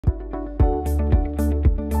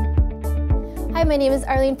my name is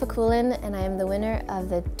Arlene Paculan and I am the winner of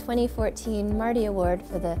the 2014 Marty Award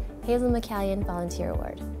for the Hazel McCallion Volunteer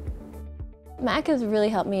Award. MAC has really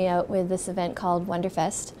helped me out with this event called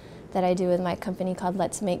Wonderfest that I do with my company called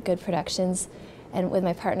Let's Make Good Productions and with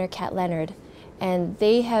my partner Kat Leonard. And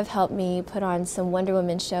they have helped me put on some Wonder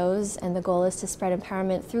Woman shows, and the goal is to spread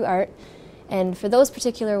empowerment through art. And for those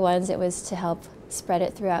particular ones, it was to help spread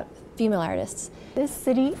it throughout female artists. This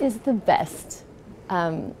city is the best.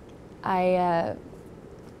 I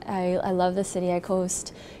love the city. I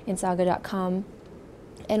co-host Mississauga.com,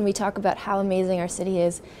 and we talk about how amazing our city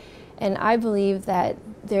is. And I believe that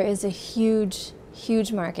there is a huge,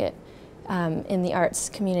 huge market in the arts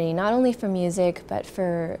community, not only for music, but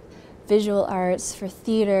for visual arts, for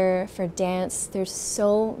theater, for dance. There's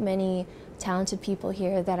so many talented people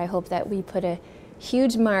here that I hope that we put a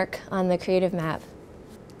huge mark on the creative map.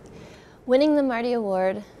 Winning the Marty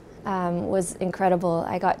Award was incredible.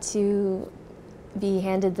 I got to be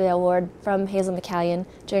handed the award from Hazel McCallion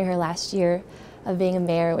during her last year of being a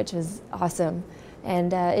mayor, which was awesome.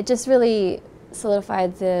 And it just really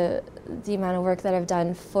solidified the amount of work that I've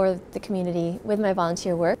done for the community with my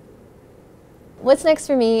volunteer work. What's next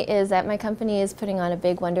for me is that my company is putting on a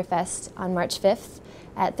big Wonderfest on March 5th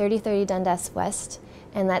at 3030 Dundas West,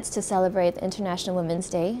 and that's to celebrate the International Women's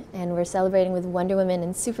Day. And we're celebrating with Wonder Woman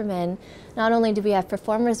and Superman. Not only do we have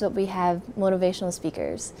performers, but we have motivational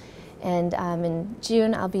speakers. And in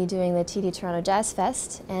June, I'll be doing the TD Toronto Jazz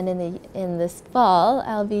Fest, and in this fall,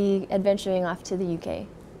 I'll be adventuring off to the UK.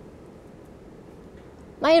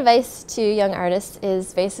 My advice to young artists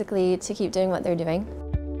is basically to keep doing what they're doing.